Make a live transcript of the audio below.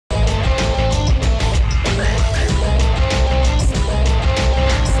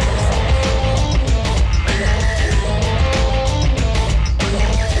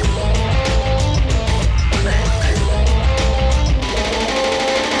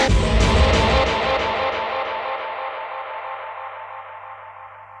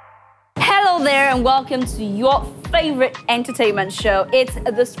and welcome to your favorite entertainment show. It's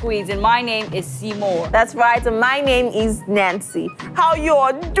The Squeeze, and my name is Seymour. That's right, and my name is Nancy. How you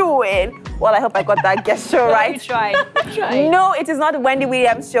all doing? Well, I hope I got that guest show right. You tried. No, it is not the Wendy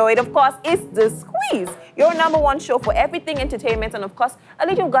Williams show. It, of course, is The Squeeze, your #1 show for everything entertainment and, of course, a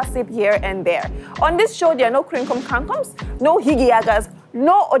little gossip here and there. On this show, there are no crinkum-crankums, no higiagas,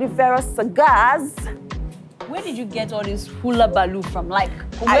 no odiferous cigars. Where did you get all this hula baloo from? Like,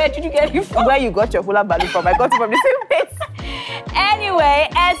 where did you get it from? Where you got your hula baloo from? I got it from the same place. Anyway,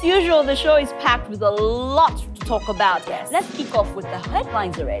 as usual, the show is packed with a lot to talk about. Yes. Let's kick off with the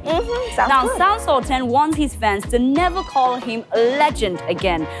headlines already. Now, Sultan warns his fans to never call him a legend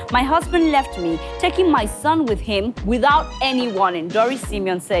again. My husband left me, taking my son with him without any warning, Dorris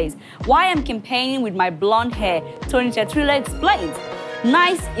Simeon says. Why I'm campaigning with my blonde hair, Tetuila explains.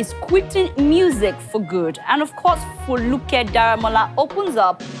 Nice is quitting music for good. And of course, Foluke Daramola opens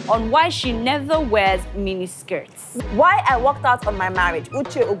up on why she never wears miniskirts. Why I walked out on my marriage,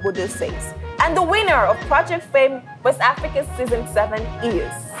 Uche Obodo says. And the winner of Project Fame West Africa Season 7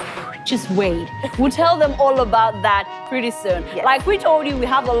 is... Just wait. We'll tell them all about that pretty soon. Yes. Like we told you, we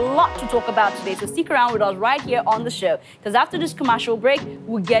have a lot to talk about today, so stick around with us right here on the show. Because after this commercial break,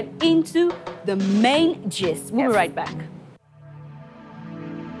 we'll get into the main gist. We'll be right back.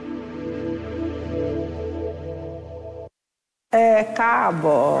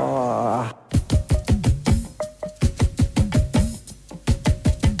 Cabo.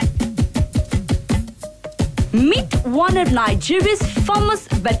 Meet one of Nigeria's famous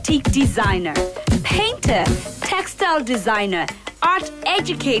batik designer, painter, textile designer, art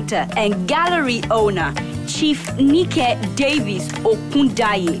educator, and gallery owner, Chief Nike Davis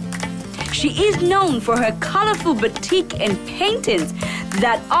Okundaye. She is known for her colorful batik and paintings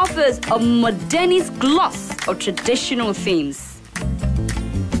that offers a modernist gloss of traditional themes.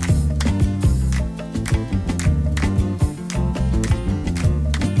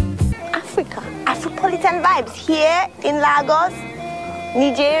 Afropolitan vibes here in Lagos,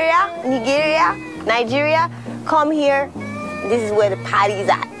 Nigeria. Come here. This is where the party is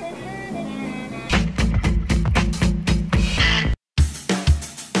at.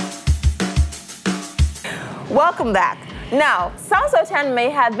 Welcome back. Now, Sultan may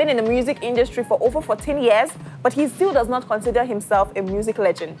have been in the music industry for over 14 years, but he still does not consider himself a music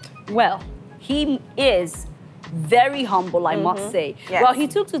legend. Well, he is very humble, I must say. Yes. Well, he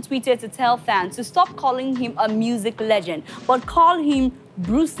took to Twitter to tell fans to stop calling him a music legend, but call him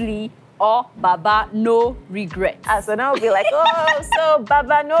Bruce Lee or Baba No Regrets. So now we'll be like, oh, so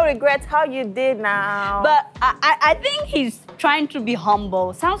Baba No Regrets, how you did now? But I think he's trying to be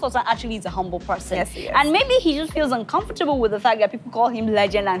humble. Sultan actually is a humble person. Yes, he is. And maybe he just feels uncomfortable with the fact that people call him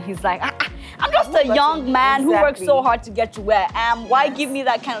legend and he's like, I'm just a young man who worked so hard to get to where I am. Why give me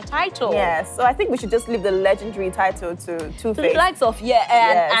that kind of title? Yes, so I think we should just leave the legendary title to Two-Face. So the likes of,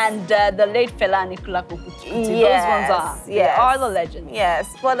 and the late Fela Nicola Kokuti. Yes, those ones they are the legends.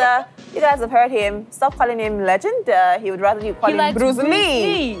 Yes, but you guys have heard him. Stop calling him legend. He would rather you call him Bruce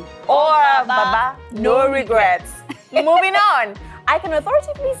Lee or Baba No Regrets. Moving on. I can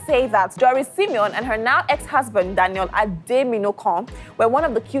authoritatively say that Dorris Simeon and her now ex-husband, Daniel Ademinokon, were one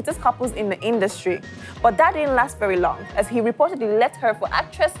of the cutest couples in the industry. But that didn't last very long, as he reportedly left her for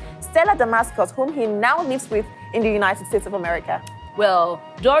actress Stella Damascus, whom he now lives with in the United States of America. Well,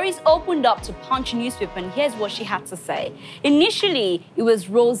 Dorris opened up to Punch newspaper, and here's what she had to say. Initially, it was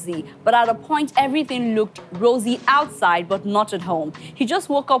rosy, but at a point, everything looked rosy outside, but not at home. He just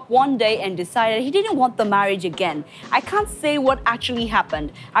woke up one day and decided he didn't want the marriage again. I can't say what actually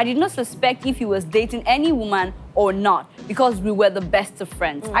happened. I did not suspect if he was dating any woman or not, because we were the best of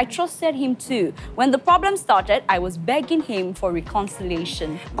friends. I trusted him too. When the problem started, I was begging him for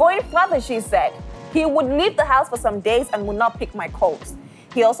reconciliation. Going further, she said, he would leave the house for some days and would not pick my calls.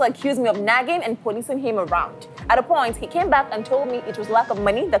 He also accused me of nagging and policing him around. At a point, he came back and told me it was lack of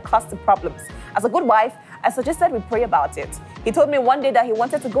money that caused the problems. As a good wife, I suggested we pray about it. He told me one day that he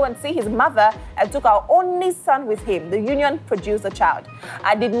wanted to go and see his mother and took our only son with him. The union produced a child.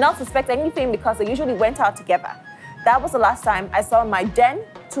 I did not suspect anything because they usually went out together. That was the last time I saw my then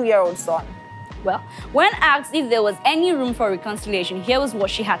 2-year-old son. Well, when asked if there was any room for reconciliation, here was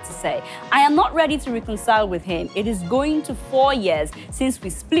what she had to say. I am not ready to reconcile with him. It is going to 4 years since we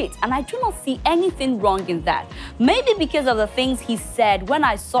split, and I do not see anything wrong in that. Maybe because of the things he said when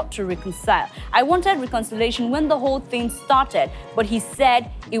I sought to reconcile. I wanted reconciliation when the whole thing started, but he said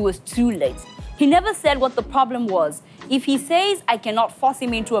it was too late. He never said what the problem was. If he says I cannot force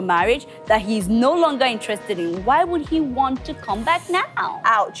him into a marriage that he is no longer interested in, why would he want to come back now?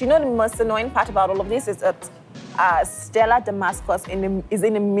 Ouch. You know the most annoying part about all of this is that Stella Damascus is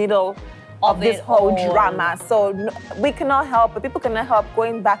in the middle of this whole drama. So we cannot help, but people cannot help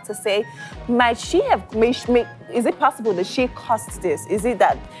going back to say, is it possible that she caused this? Is it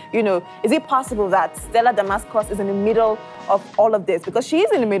that, is it possible that Stella Damascus is in the middle of all of this? Because she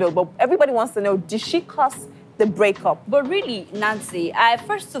is in the middle, but everybody wants to know, did she cause the breakup? But really, Nancy,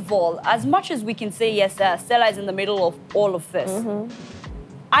 first of all, as much as we can say, yes, Stella is in the middle of all of this,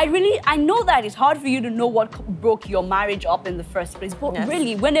 I know that it's hard for you to know what broke your marriage up in the first place. But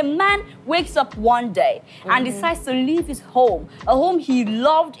really, when a man wakes up one day and decides to leave his home, a home he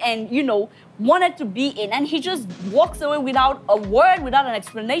loved and, wanted to be in, and he just walks away without a word, without an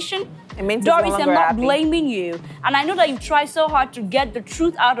explanation, Dorris, I'm not blaming you. And I know that you've tried so hard to get the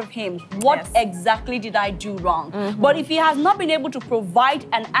truth out of him. What exactly did I do wrong? But if he has not been able to provide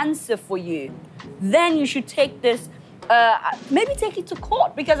an answer for you, then you should take this maybe take it to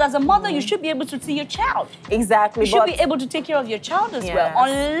court, because as a mother, you should be able to see your child. Exactly. You should be able to take care of your child as well,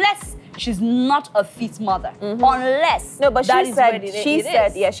 unless she's not a fit mother. Unless she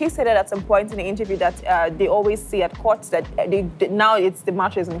said it at some point in the interview that they always see at courts that now it's the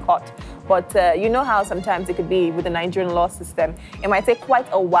matter is in court. But you know how sometimes it could be with the Nigerian law system. It might take quite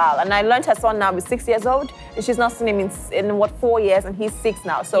a while. And I learned her son now is 6 years old, and she's not seen him in what, 4 years, and he's 6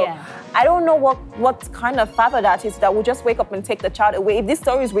 now. So I don't know what kind of father that is that will just wake up and take the child away. If this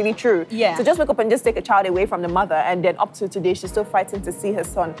story is really true, so just wake up and just take a child away from the mother, and then up to today, she's still fighting to see her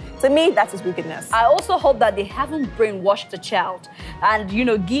son. To me, that is wickedness. I also hope that they haven't brainwashed the child and,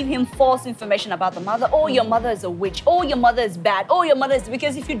 give him false information about the mother. Oh, your mother is a witch. Oh, your mother is bad. Oh, your mother is...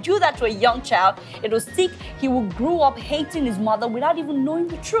 Because if you do that to a young child, it will stick. He will grow up hating his mother without even knowing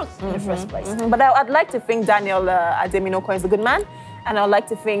the truth in the first place. But I'd like to think Daniel Ademinoko is a good man. And I'd like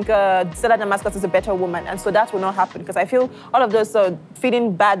to think Stella Damascus is a better woman. And so that will not happen, because I feel all of those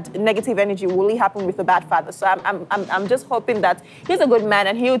feeding bad, negative energy will only happen with a bad father. So I'm just hoping that he's a good man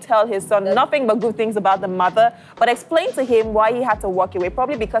and he'll tell his son nothing but good things about the mother, but explain to him why he had to walk away,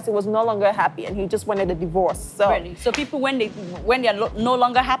 probably because he was no longer happy and he just wanted a divorce. So, really? So people, when they are no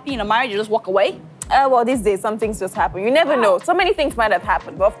longer happy in a marriage, they just walk away? Well, these days, some things just happen. You never know. So many things might have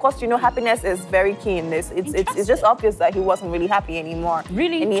happened. But of course, happiness is very key in this. It's just obvious that he wasn't really happy anymore.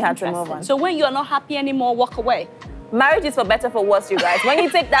 Really? And he had to move on. So when you're not happy anymore, walk away. Marriage is for better, for worse, you guys. When you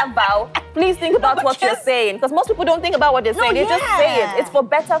take that vow, please think about what you're saying. Because most people don't think about what they're saying. They just say it. It's for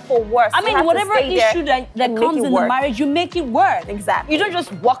better, for worse. I mean, whatever issue that comes in the marriage, you make it work. Exactly. You don't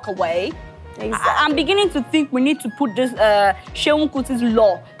just walk away. Exactly. I'm beginning to think we need to put this Sheun Kuti's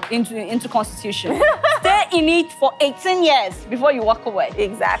law into constitution. Stay in it for 18 years before you walk away.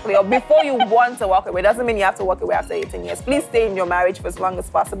 Exactly. Or before you want to walk away. Doesn't mean you have to walk away after 18 years. Please stay in your marriage for as long as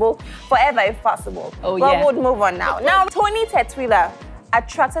possible. Forever if possible. But we'll move on now. Now, Tony Tetuila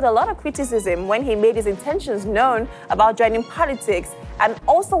attracted a lot of criticism when he made his intentions known about joining politics, and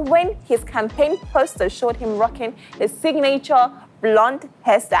also when his campaign poster showed him rocking his signature blonde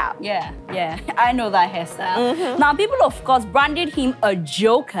hairstyle. Yeah, I know that hairstyle. Now, people, of course, branded him a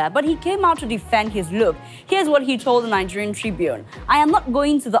joker, but he came out to defend his look. Here's what he told the Nigerian Tribune. I am not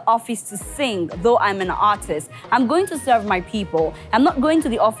going to the office to sing, though I'm an artist. I'm going to serve my people. I'm not going to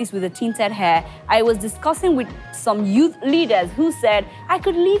the office with a tinted hair. I was discussing with some youth leaders who said I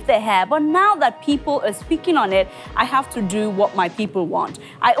could leave the hair, but now that people are speaking on it, I have to do what my people want.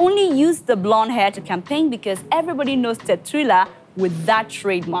 I only used the blonde hair to campaign because everybody knows Tetuila with that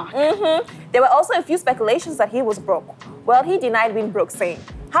trademark. There were also a few speculations that he was broke. Well, he denied being broke, saying,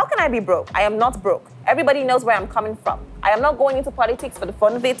 how can I be broke? I am not broke. Everybody knows where I'm coming from. I am not going into politics for the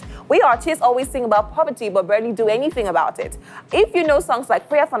fun of it. We artists always sing about poverty but barely do anything about it. If you know songs like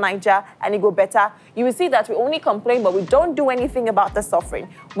Prayer for Niger and It Go Better, you will see that we only complain but we don't do anything about the suffering.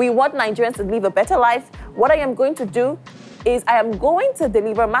 We want Nigerians to live a better life. What I am going to do is I am going to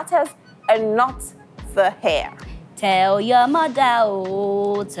deliver matters and not the hair. Tell your mother,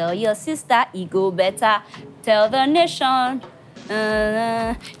 oh, tell your sister, it go better. Tell the nation,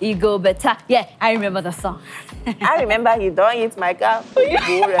 it go better. Yeah, I remember the song. I remember he don't eat my car.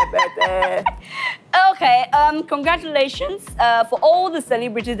 Okay, congratulations for all the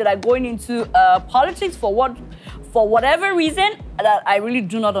celebrities that are going into politics for whatever reason that I really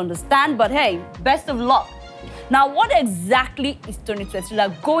do not understand. But hey, best of luck. Now, what exactly is Tony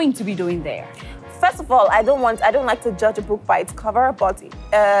Tetuila going to be doing there? First of all, I don't like to judge a book by its cover, but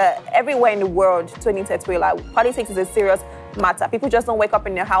everywhere in the world, Tony Tetuila, politics is a serious matter. People just don't wake up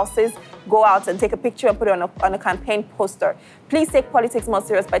in their houses, go out and take a picture and put it on a campaign poster. Please take politics more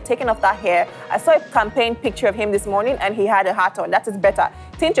serious by taking off that hair. I saw a campaign picture of him this morning and he had a hat on. That is better.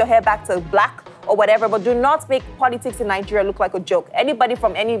 Tint your hair back to black or whatever, but do not make politics in Nigeria look like a joke. Anybody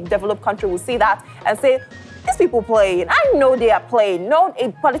from any developed country will see that and say, these people playing. I know they are playing. No,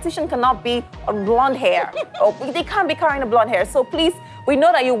 a politician cannot be on blonde hair. Or they can't be carrying a blonde hair. So please, we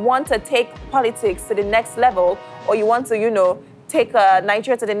know that you want to take politics to the next level, or you want to, you know, take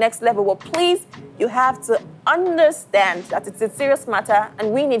Nigeria to the next level. Well, please, you have to understand that it's a serious matter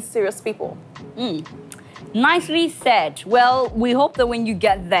and we need serious people. Nicely said. Well, we hope that when you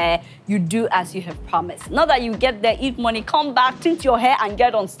get there, you do as you have promised. Not that you get there, eat money, come back, tint your hair, and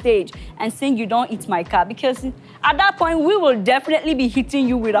get on stage and sing "You Don't Eat My Car," because at that point, we will definitely be hitting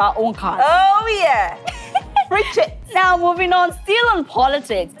you with our own cars. Oh, yeah. Preach it. Now, moving on, still on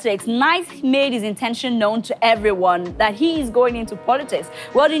politics. Nice made his intention known to everyone that he is going into politics.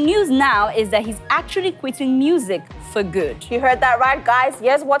 Well, the news now is that he's actually quitting music for good. You heard that right, guys?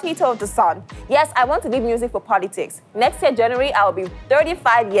 Here's what he told the Sun. Yes, I want to leave music for politics. Next year, January, I will be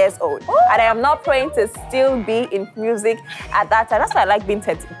 35 years old. Ooh. And I am not praying to still be in music at that time. That's why I like being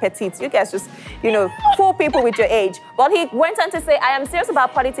petite. You guys just, you know, fool people with your age. But he went on to say, I am serious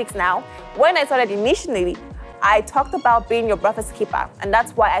about politics now. When I started initially, I talked about being your brother's keeper, and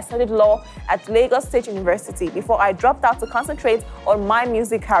that's why I studied law at Lagos State University before I dropped out to concentrate on my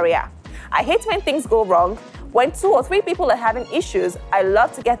music career. I hate when things go wrong. When 2 or 3 people are having issues, I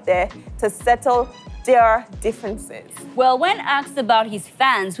love to get there to settle their differences. Well, when asked about his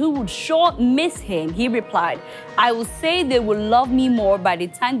fans who would sure miss him, he replied, I will say they will love me more by the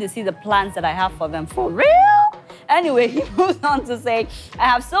time they see the plans that I have for them. For real? Anyway, he moves on to say, I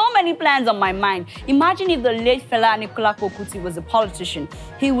have so many plans on my mind. Imagine if the late Fela Anikulapo Kuti was a politician.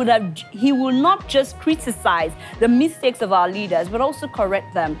 He will not just criticize the mistakes of our leaders, but also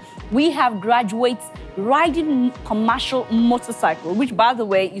correct them. We have graduates riding commercial motorcycle, which, by the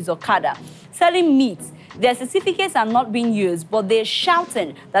way, is Okada, selling meat. Their certificates are not being used, but they're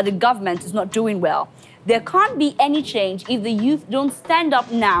shouting that the government is not doing well. There can't be any change if the youth don't stand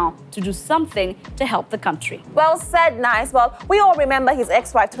up now to do something to help the country. Well said, Nice. Well, we all remember his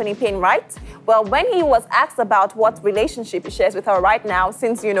ex-wife, Tony Payne, right? Well, when he was asked about what relationship he shares with her right now,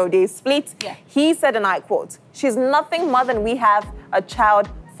 since, you know, they split, he said, and I quote, she's nothing more than we have a child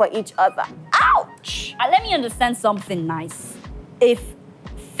for each other. Ouch! Let me understand something, Nice. If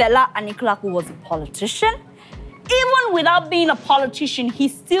Fela Anikulapo was a politician, even without being a politician, he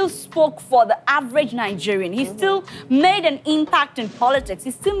still spoke for the average Nigerian. He still made an impact in politics.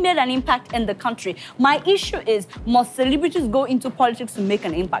 He still made an impact in the country. My issue is, must celebrities go into politics to make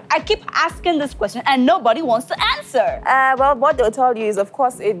an impact? I keep asking this question and nobody wants to answer. Well, what they'll tell you is, of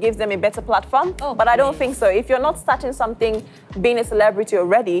course, it gives them a better platform. But I don't think so. If you're not starting something, being a celebrity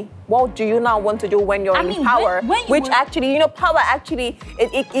already, what do you now want to do when you're in power? Which actually, you know, power actually,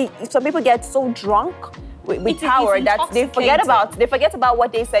 some people get so drunk with power that they forget about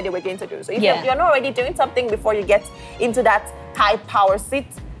what they said they were going to do. So if you're not already doing something before you get into that high power seat,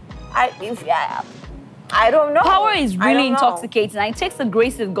 I don't know. Power is really intoxicating, and it takes the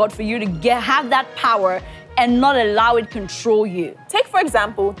grace of God for you to have that power and not allow it control you. Take, for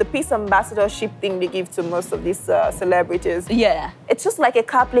example, the peace ambassadorship thing they give to most of these celebrities. Yeah. It's just like a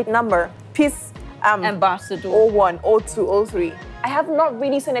car plate number. Peace ambassador 01, 02, 03. I have not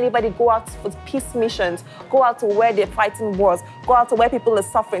really seen anybody go out for peace missions, go out to where they're fighting wars, go out to where people are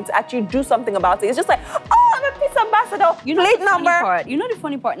suffering to actually do something about it. It's just like, oh, I'm a peace ambassador, plate number. You know the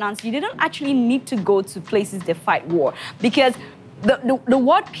funny part, Nancy? You didn't actually need to go to places that fight war, because the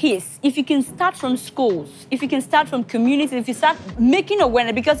word peace, if you can start from schools, if you can start from communities, if you start making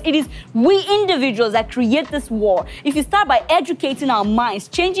awareness, because it is we individuals that create this war. If you start by educating our minds,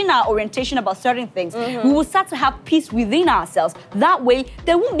 changing our orientation about certain things, we will start to have peace within ourselves. That way,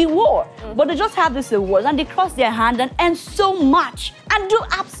 there won't be war. But they just have these wars and they cross their hand and earn so much and do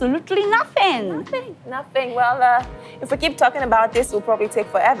absolutely nothing. Nothing. Well, if we keep talking about this, we'll probably take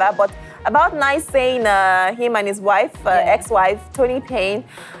forever. But about Nice saying him and his wife, ex-wife, Tony Payne,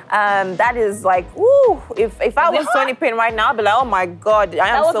 that is like, woo. If I was Tony Payne right now, I'd be like, oh my God, I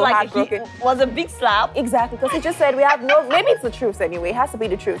am so heartbroken. Was a big slap. Exactly, because he just said we have no, maybe it's the truth anyway, it has to be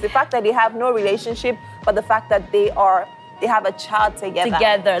the truth. The fact that they have no relationship, but the fact that they have a child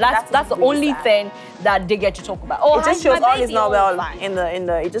together. That's the only thing that they get to talk about. Oh, it just shows all is not well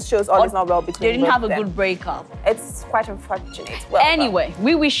it just shows all is not well between them. They didn't have a good breakup. It's quite unfortunate. Well, anyway,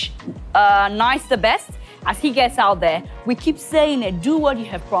 we wish Nice the best. as he gets out there, we keep saying it, do what you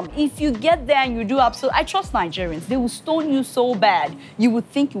have promised. If you get there and you do absolutely, I trust Nigerians. They will stone you so bad, you would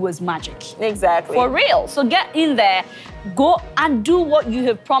think it was magic. Exactly. For real. So get in there, go and do what you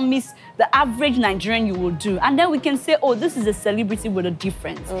have promised the average Nigerian you will do. And then we can say, oh, this is a celebrity with a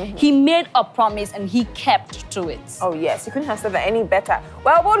difference. He made a promise and he kept to it. Oh, yes. You couldn't have said that any better.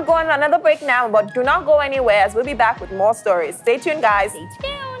 Well, we'll go on another break now, but do not go anywhere as we'll be back with more stories. Stay tuned, guys. Stay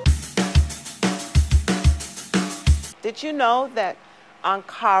tuned. Did you know that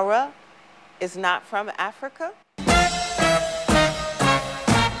Ankara is not from Africa?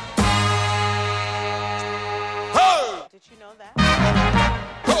 Did you know that?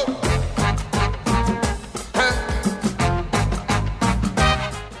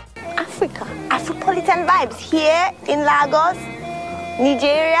 Africa, Afropolitan vibes here in Lagos,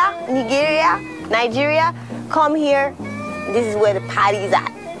 Nigeria. Come here. This is where the party's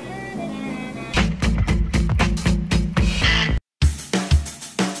at.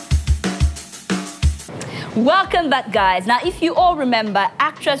 Welcome back, guys. Now, if you all remember,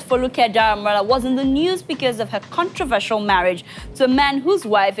 actress Foluke Daramola was in the news because of her controversial marriage to a man whose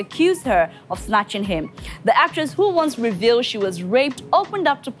wife accused her of snatching him. The actress, who once revealed she was raped, opened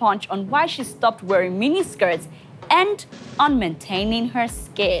up to Punch on why she stopped wearing miniskirts and on maintaining her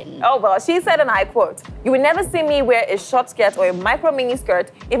skin. Oh, well, she said, and I quote, "You will never see me wear a short skirt or a micro mini skirt,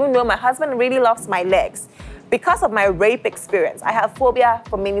 even though my husband really loves my legs. Because of my rape experience, I have phobia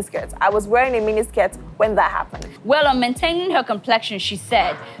for miniskirts. I was wearing a miniskirt when that happened." Well, on maintaining her complexion, she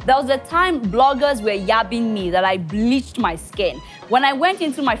said, "There was a time bloggers were yabbing me that I bleached my skin. When I went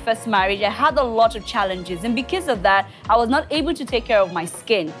into my first marriage, I had a lot of challenges, and because of that, I was not able to take care of my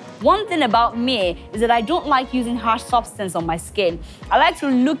skin. One thing about me is that I don't like using harsh substance on my skin. I like to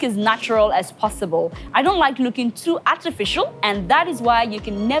look as natural as possible. I don't like looking too artificial, and that is why you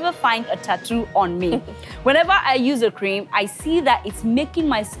can never find a tattoo on me. Whenever I use a cream, I see that it's making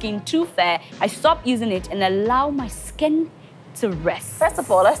my skin too fair. I stop using it and allow my skin to rest." First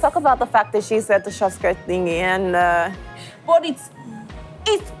of all, let's talk about the fact that she said the short skirt thingy and... But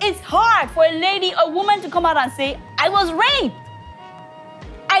it's hard for a woman to come out and say, "I was raped."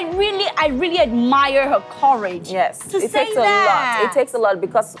 I really admire her courage. Yes, to it say takes that. a lot. It takes a lot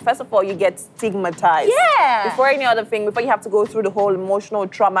because, first of all, you get stigmatized. Yeah. Before any other thing, before you have to go through the whole emotional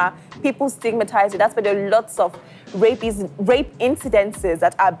trauma, people stigmatize you. That's why there are lots of rape incidences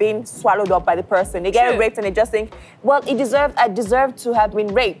that are being swallowed up by the person. They get True. raped and they just think, well, I deserved to have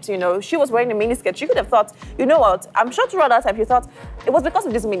been raped. You know, she was wearing a miniskirt. She could have thought, you know what? I'm sure throughout that time she thought it was because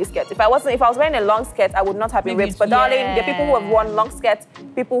of this miniskirt. If I was wearing a long skirt, I would not have been raped. But darling, there are people who have worn long skirts,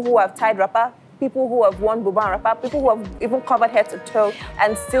 people who have tied wrapper, people who have worn buba and wrapper, people who have even covered head to toe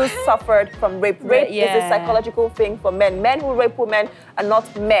and still suffered from rape. Rape is a psychological thing for men. Men who rape women are not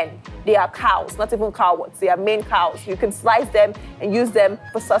men. They are cows, not even cowards. They are main cows. You can slice them and use them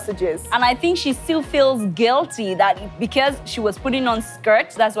for sausages. And I think she still feels guilty that because she was putting on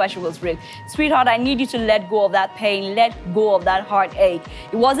skirts, that's why she was raped. Sweetheart, I need you to let go of that pain, let go of that heartache.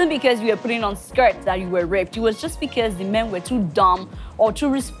 It wasn't because you were putting on skirts that you were raped. It was just because the men were too dumb or too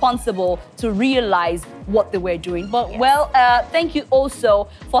responsible to realize what they were doing. But well, thank you also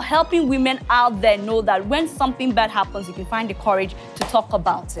for helping women out there know that when something bad happens, you can find the courage to talk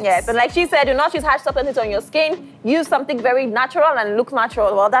about it. Yes, and like she said, do not use harsh substances on your skin. Use something very natural and look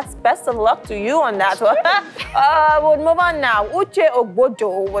natural. Well, that's best of luck to you on that one. We'll move on now. Uche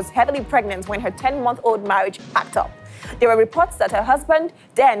Ogbojo was heavily pregnant when her 10-month-old marriage packed up. There were reports that her husband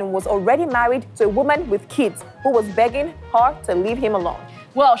then was already married to a woman with kids who was begging her to leave him alone.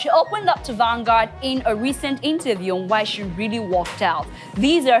 Well, she opened up to Vanguard in a recent interview on why she really walked out.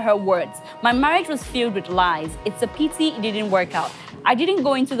 These are her words. "My marriage was filled with lies. It's a pity it didn't work out. I didn't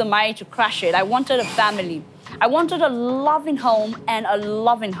go into the marriage to crash it. I wanted a family. I wanted a loving home and a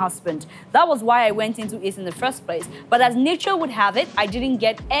loving husband. That was why I went into it in the first place. But as nature would have it, I didn't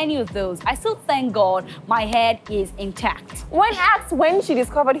get any of those. I still thank God my head is intact." When asked when she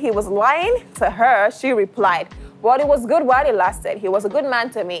discovered he was lying to her, she replied, "Well, it was good while it lasted. He was a good man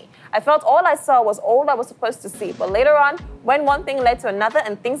to me. I felt all I saw was all I was supposed to see. But later on, when one thing led to another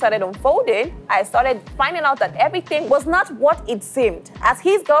and things started unfolding, I started finding out that everything was not what it seemed. As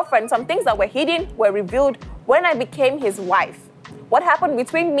his girlfriend, some things that were hidden were revealed when I became his wife. What happened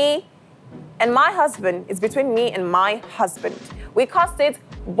between me and my husband is between me and my husband. We caused it,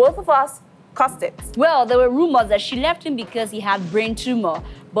 both of us caused it." Well, there were rumors that she left him because he had brain tumor,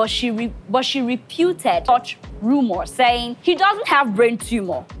 but she refuted such rumors, saying he doesn't have brain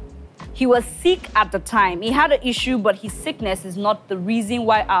tumor. He was sick at the time. He had an issue, but his sickness is not the reason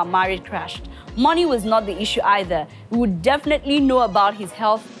why our marriage crashed. Money was not the issue either. We would definitely know about his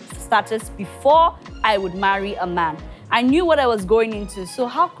health status before I would marry a man. I knew what I was going into, so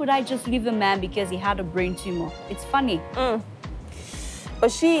how could I just leave a man because he had a brain tumor? It's funny.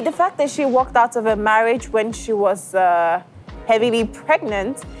 But the fact that she walked out of a marriage when she was heavily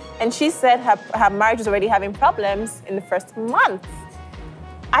pregnant, and she said her marriage was already having problems in the first month.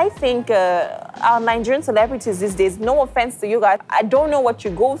 I think our Nigerian celebrities these days, no offense to you guys, I don't know what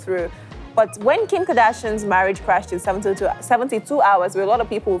you go through, but when Kim Kardashian's marriage crashed in 72 hours with a lot of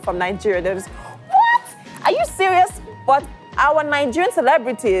people from Nigeria, they're just, what? Are you serious? But our Nigerian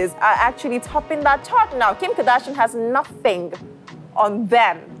celebrities are actually topping that chart now. Kim Kardashian has nothing on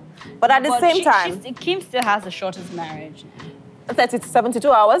them. But at the same time... Kim still has the shortest marriage.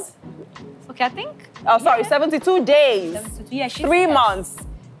 72 hours? Okay, I think. Oh, sorry, 72 days. 72, yeah, 3 months.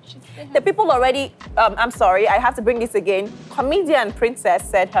 The people already, I'm sorry, I have to bring this again. Comedian Princess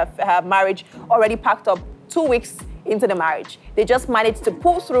said her marriage already packed up 2 weeks into the marriage. They just managed to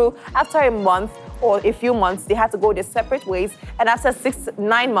pull through. After a month or a few months, they had to go their separate ways. And after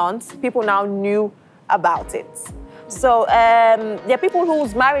 9 months, people now knew about it. So there are people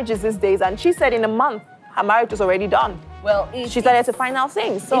whose marriages these days, and she said in a month, her marriage was already done. Well, she started to find out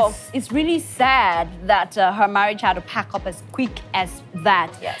things. So it's really sad that her marriage had to pack up as quick as that.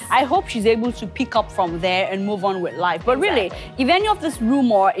 Yes. I hope she's able to pick up from there and move on with life. But really, if any of this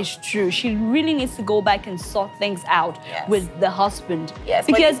rumor is true, she really needs to go back and sort things out with the husband. Yes,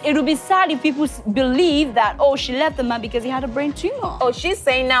 because it would be sad if people believe that, oh, she left the man because he had a brain tumor. Oh, she's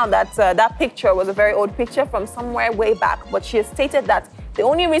saying now that that picture was a very old picture from somewhere way back. But she has stated that the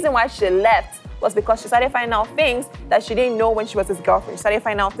only reason why she left was because she started finding out things that she didn't know when she was his girlfriend. She started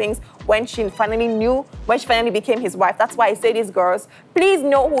finding out things when she finally knew, when she finally became his wife. That's why I say these girls, please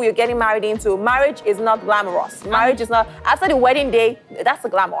know who you're getting married into. Marriage is not glamorous. Marriage is not, after the wedding day, that's the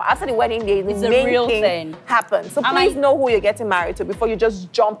glamour. After the wedding day, the main real thing happens. So please know who you're getting married to before you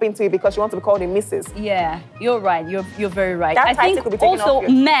just jump into it because you want to be called a missus. Yeah, you're right. You're very right. That I think could be taken also off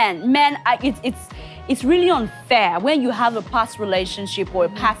you. men, it's really unfair when you have a past relationship or a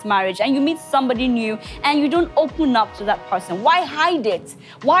past marriage and you meet somebody new and you don't open up to that person. Why hide it?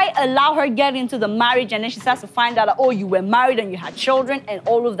 Why allow her get into the marriage and then she starts to find out that, oh, you were married and you had children and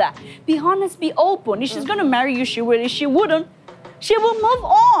all of that? Be honest, be open. If she's going to marry you, she will. If she wouldn't, she will move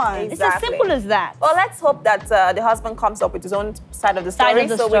on. Exactly. It's as simple as that. Well, let's hope that the husband comes up with his own side of the story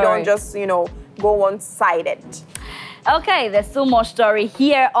so we don't just, go one-sided. Okay, there's still more story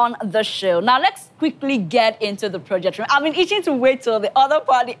here on the show. Now, let's quickly get into the project. I've been itching to wait till the other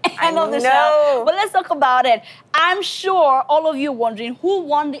part, the end of the show. But let's talk about it. I'm sure all of you are wondering who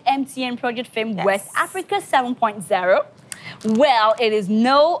won the MTN Project Fame West Africa 7.0. Well, it is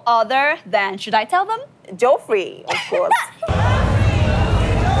no other than, should I tell them? Joffrey, of course.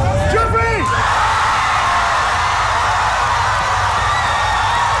 Joffrey!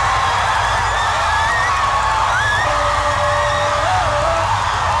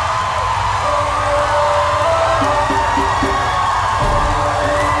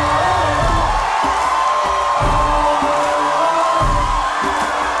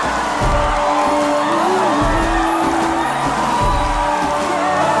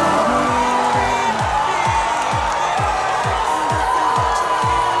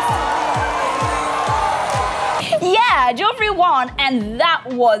 Joffrey won, and that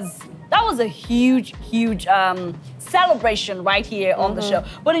was a huge celebration right here on the show.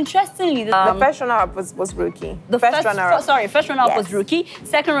 But interestingly, the first runner-up was Rookie. First runner-up was Rookie.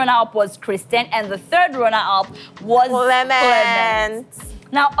 Second runner-up was Kristen, and the third runner-up was Clement.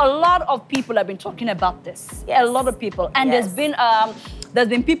 Now, a lot of people have been talking about this. A lot of people, and there's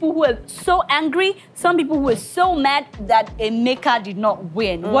been people who are so angry, some people who are so mad that Emeka did not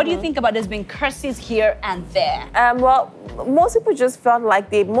win. What do you think about? There's been curses here and there. Well, most people just felt like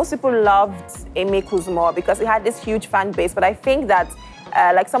most people loved Emeku's more because he had this huge fan base. But I think that,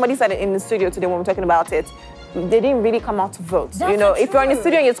 like somebody said in the studio today when we were talking about it, they didn't really come out to vote. If you're in the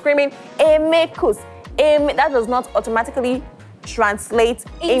studio and you're screaming Emeku's, that does not automatically translate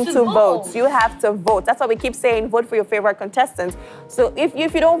into votes. You have to vote. That's why we keep saying vote for your favorite contestant. So if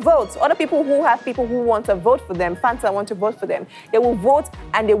you don't vote, other people who have people who want to vote for them, fans that want to vote for them, they will vote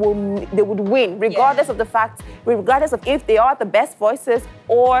and they would win, regardless of the fact, regardless of if they are the best voices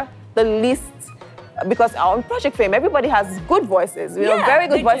or the least. Because on Project Fame, everybody has good voices, very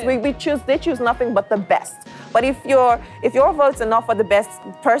good voices. They choose nothing but the best. But if your votes are not for the best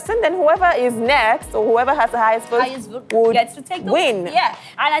person, then whoever is next or whoever has the highest vote would gets to take the win. Yeah,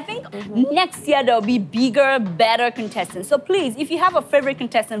 and I think next year there'll be bigger, better contestants. So please, if you have a favorite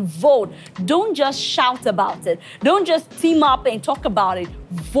contestant, vote. Don't just shout about it. Don't just team up and talk about it.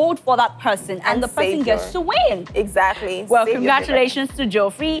 Vote for that person, and the person gets to win. Exactly. Well, congratulations to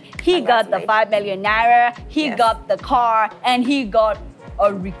Geoffrey. He got the 5 million naira, he got the car, and he got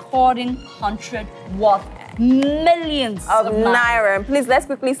a recording contract worth millions of naira. And please, let's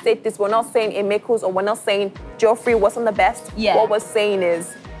quickly state this. We're not saying Emeko's or we're not saying Geoffrey wasn't the best. Yeah. What we're saying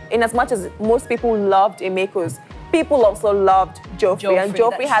is, in as much as most people loved Emeko's, people also loved Geoffrey. And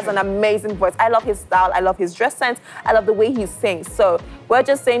Geoffrey has an amazing voice. I love his style. I love his dress sense. I love the way he sings. So we're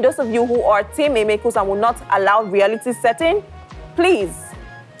just saying, those of you who are Team Emeko's and will not allow reality setting, please,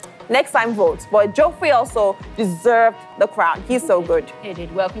 next time vote. But Geoffrey also deserved the crown. He's so good. He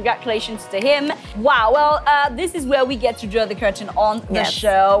did. Well, congratulations to him. Wow. Well, this is where we get to draw the curtain on the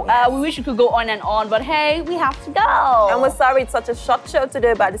show. We wish we could go on, but hey, we have to go. And we're sorry it's such a short show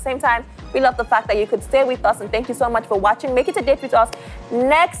today, but at the same time, we love the fact that you could stay with us, and thank you so much for watching. Make it a date with us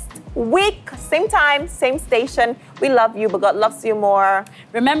next week, same time, same station. We love you, but God loves you more.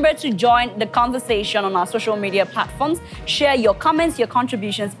 Remember to join the conversation on our social media platforms. Share your comments, your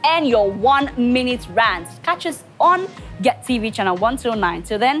contributions, and your 1-minute rants. Catch us on GETTV channel 109.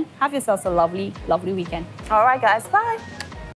 Till then, have yourselves a lovely, lovely weekend. All right, guys. Bye.